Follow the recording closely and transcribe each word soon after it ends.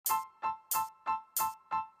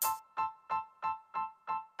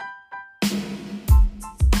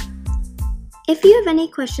If you have any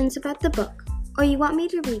questions about the book, or you want me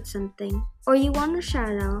to read something, or you want a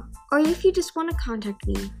shout out, or if you just want to contact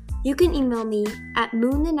me, you can email me at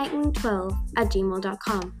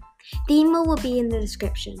moonthenightwing12@gmail.com. The email will be in the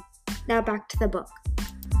description. Now back to the book.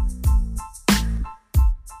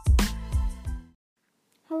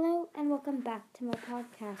 Hello and welcome back to my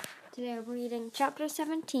podcast. Today we're reading Chapter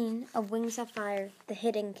 17 of Wings of Fire, The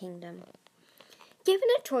Hidden Kingdom. Given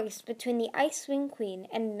a choice between the Ice-Wing Queen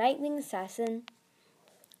and Nightwing Assassin,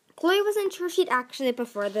 Glory wasn't sure she'd actually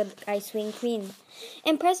prefer the Ice-Wing Queen.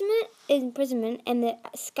 Imprisonment in the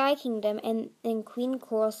Sky Kingdom and in Queen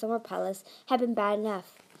Coral's summer palace had been bad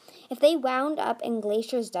enough. If they wound up in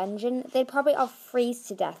Glacier's dungeon, they'd probably all freeze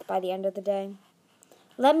to death by the end of the day.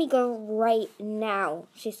 "Let me go right now,"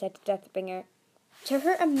 she said to Deathbringer. To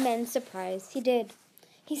her immense surprise, he did.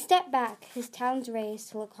 He stepped back, his talons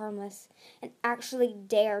raised to look harmless, and actually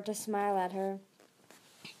dared to smile at her.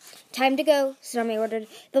 "Time to go," Tsunami ordered.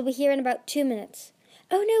 "They'll be here in about 2 minutes."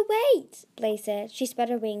 "Oh, no, wait," Blaze said. She spread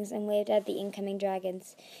her wings and waved at the incoming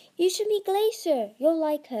dragons. "You should meet Glacier. You'll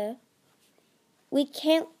like her." "We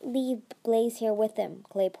can't leave Blaze here with him,"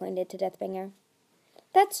 Clay pointed to Deathbringer.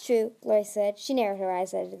 "That's true," Glory said. She narrowed her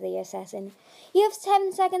eyes at the assassin. "You have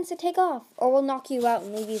 7 seconds to take off, or we'll knock you out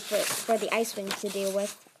and leave you for the Ice Wings to deal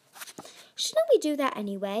with." "Shouldn't we do that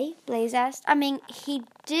anyway?" Blaze asked. "I mean, he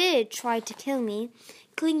did try to kill me.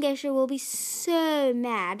 Queen Glacier will be so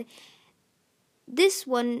mad. This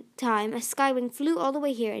one time, a Skywing flew all the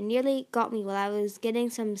way here and nearly got me while I was getting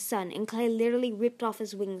some sun, and Clay literally ripped off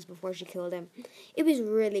his wings before she killed him. It was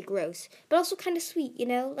really gross, but also kind of sweet,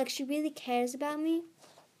 like she really cares about me.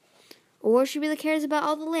 Or she really cares about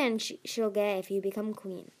all the land she'll get if you become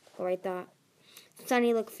queen," Glory thought.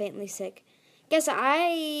 Sunny looked faintly sick. Guess what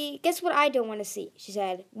I don't want to see," she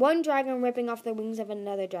said. "One dragon ripping off the wings of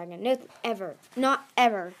another dragon. No, ever. Not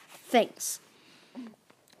ever. Thanks."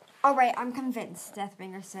 "All right, I'm convinced,"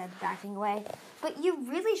 Deathbringer said, backing away. "But you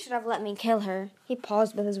really should have let me kill her." He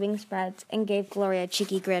paused with his wings spread and gave Gloria a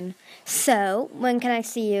cheeky grin. "So, when can I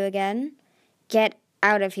see you again?" "Get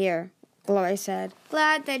out of here," Glory said,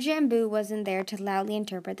 glad that Jambu wasn't there to loudly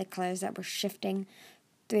interpret the colors that were shifting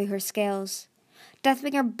through her scales.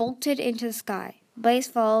 Deathbringer bolted into the sky. Blaze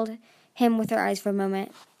followed him with her eyes for a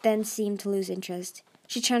moment, then seemed to lose interest.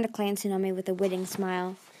 She turned to Clay and Tsunami with a winning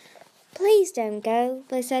smile. "Please don't go,"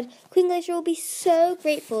 Blaze said. "Queen Glacier will be so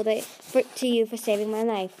grateful to you for saving my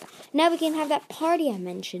life. Now we can have that party I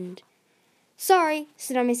mentioned." "Sorry,"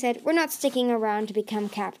 Tsunami said. "We're not sticking around to become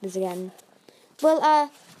captains again."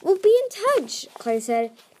 "Well, we'll be in touch," Clay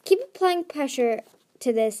said. "Keep applying pressure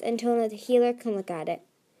to this until the healer can look at it."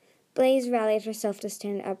 Blaze rallied herself to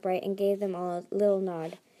stand upright and gave them all a little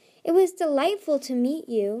nod. "It was delightful to meet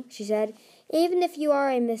you," she said. Even if you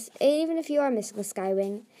are missing the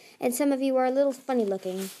Skywing, and some of you are a little funny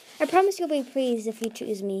looking, I promise you'll be pleased if you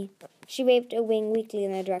choose me." She waved a wing weakly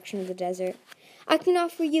in the direction of the desert. "I can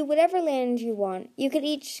offer you whatever land you want. You could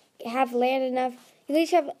each have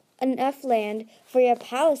enough land for your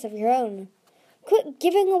palace of your own." "Quit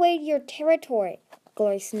giving away your territory,"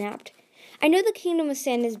 Glory snapped. "I know the Kingdom of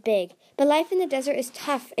Sand is big, but life in the desert is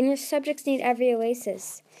tough, and your subjects need every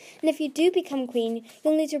oasis. And if you do become queen,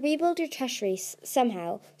 you'll need to rebuild your treasury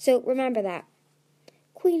somehow, so remember that."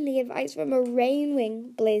 "Queenly advice from a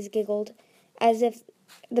Rainwing," Blaze giggled, as if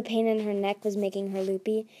the pain in her neck was making her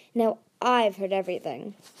loopy. "Now I've heard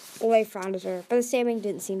everything." Glory frowned at her, but the Sandwing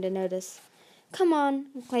didn't seem to notice. "Come on,"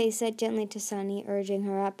 Clay said gently to Sunny, urging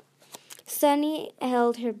her up. Sunny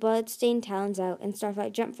held her blood-stained talons out, and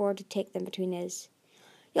Starflight jumped forward to take them between his.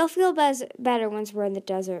 "You'll feel better once we're in the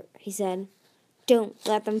desert," he said. "Don't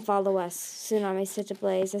let them follow us," Tsunami said to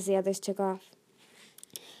Blaze as the others took off.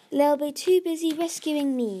 "They'll be too busy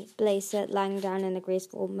rescuing me," Blaze said, lying down in a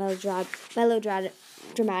graceful,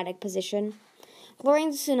 melodramatic position. Glory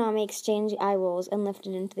and Tsunami exchanged eye rolls and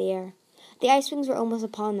lifted into the air. The Ice Wings were almost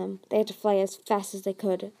upon them. They had to fly as fast as they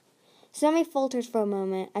could. Tsunami faltered for a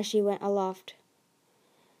moment as she went aloft.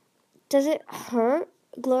 "Does it hurt?"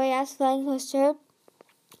 Glory asked, flying close to her.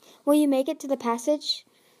 "Will you make it to the passage?"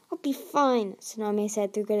 "I'll be fine," Tsunami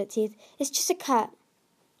said through gritted teeth. "It's just a cut."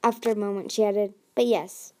 After a moment, she added, "But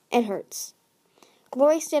yes, it hurts."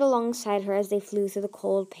 Glory stayed alongside her as they flew through the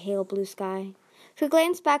cold, pale blue sky. She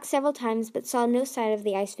glanced back several times, but saw no sign of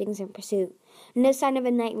the Ice Wings in pursuit. No sign of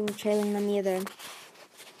a Nightwing trailing them either.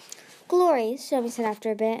 "Glory," Tsunami said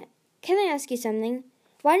after a bit, "can I ask you something?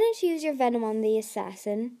 Why didn't you use your venom on the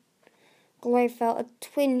assassin?" Glory felt a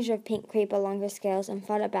twinge of pink creep along her scales and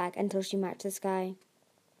fought it back until she matched the sky.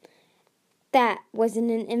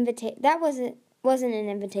 Wasn't an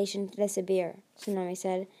invitation to disappear," Tsunami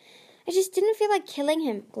said.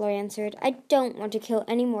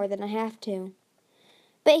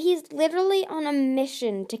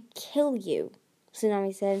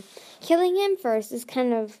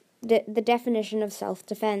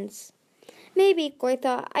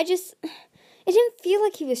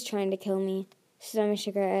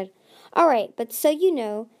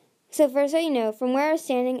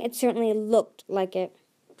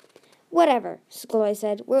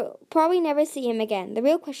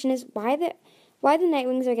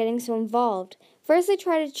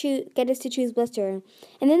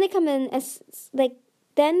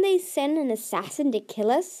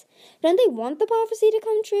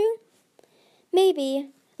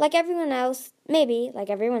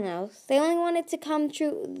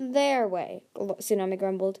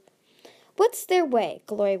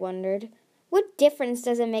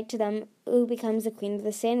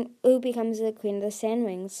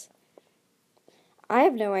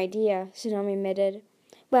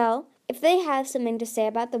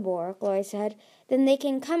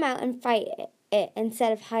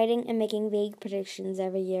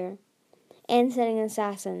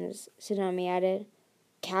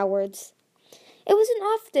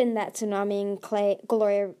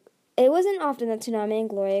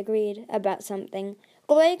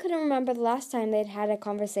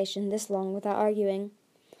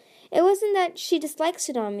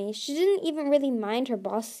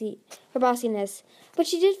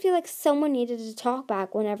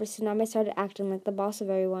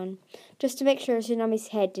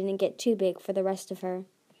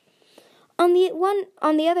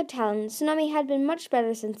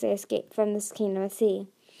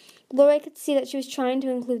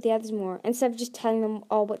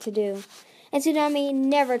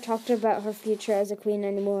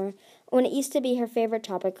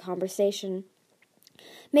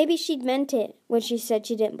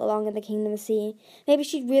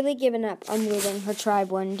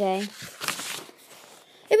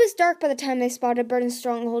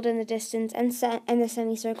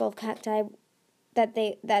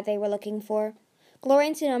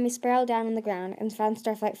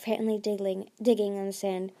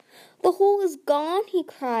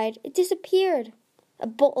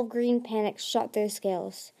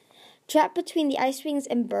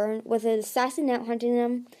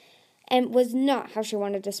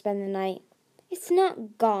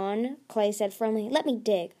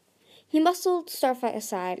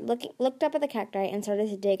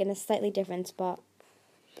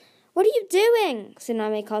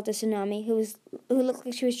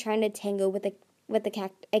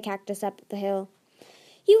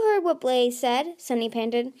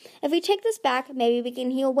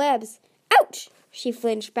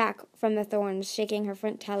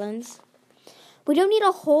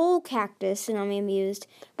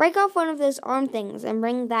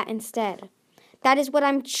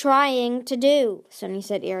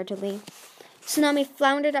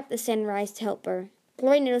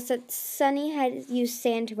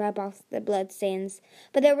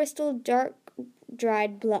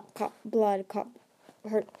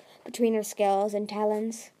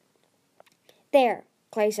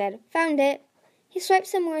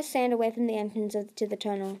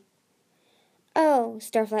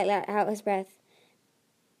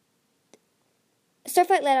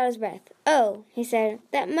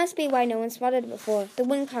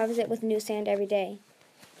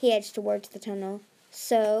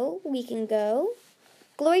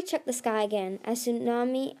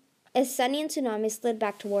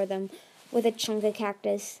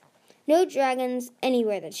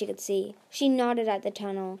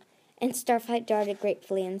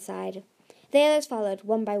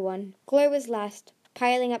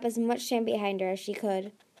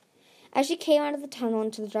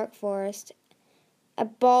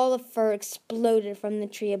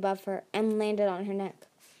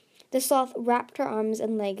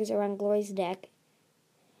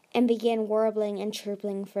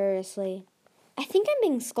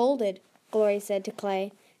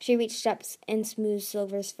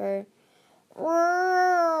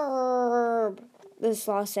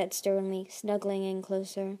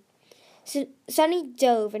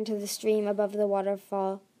 into the stream above the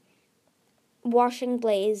waterfall, washing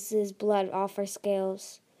Blaze's blood off her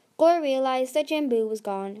scales. Gloria realized that Jambu was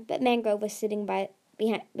gone, but Mangrove was sitting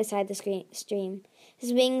beside the stream.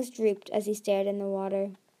 His wings drooped as he stared in the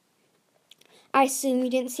water. "I assume you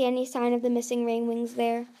didn't see any sign of the missing rain wings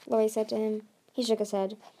there?" Gloria said to him. He shook his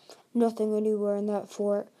head. "Nothing anywhere in that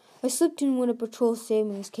fort. I slipped in when a patrol of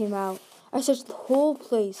Samuels came out. I searched the whole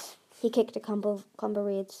place." He kicked a clump of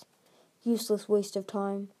reeds. "Useless waste of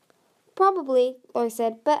time." Probably, Glory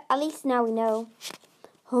said, but at least now we know.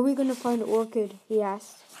 How are we going to find Orchid? He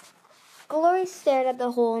asked. Glory stared at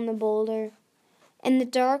the hole in the boulder. In the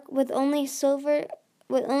dark, with only a silver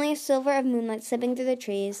of moonlight slipping through the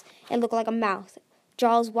trees, it looked like a mouth,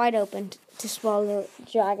 jaws wide open to swallow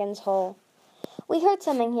the dragon's whole. We heard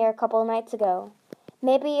something here a couple of nights ago.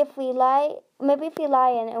 Maybe if we lie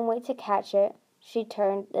in and wait to catch it. She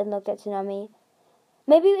turned and looked at Tsunami.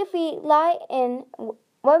 Maybe if we lie in,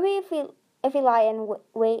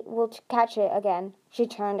 wait, we'll catch it again. She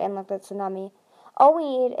turned and looked at Tsunami. All we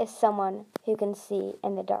need is someone who can see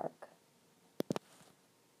in the dark.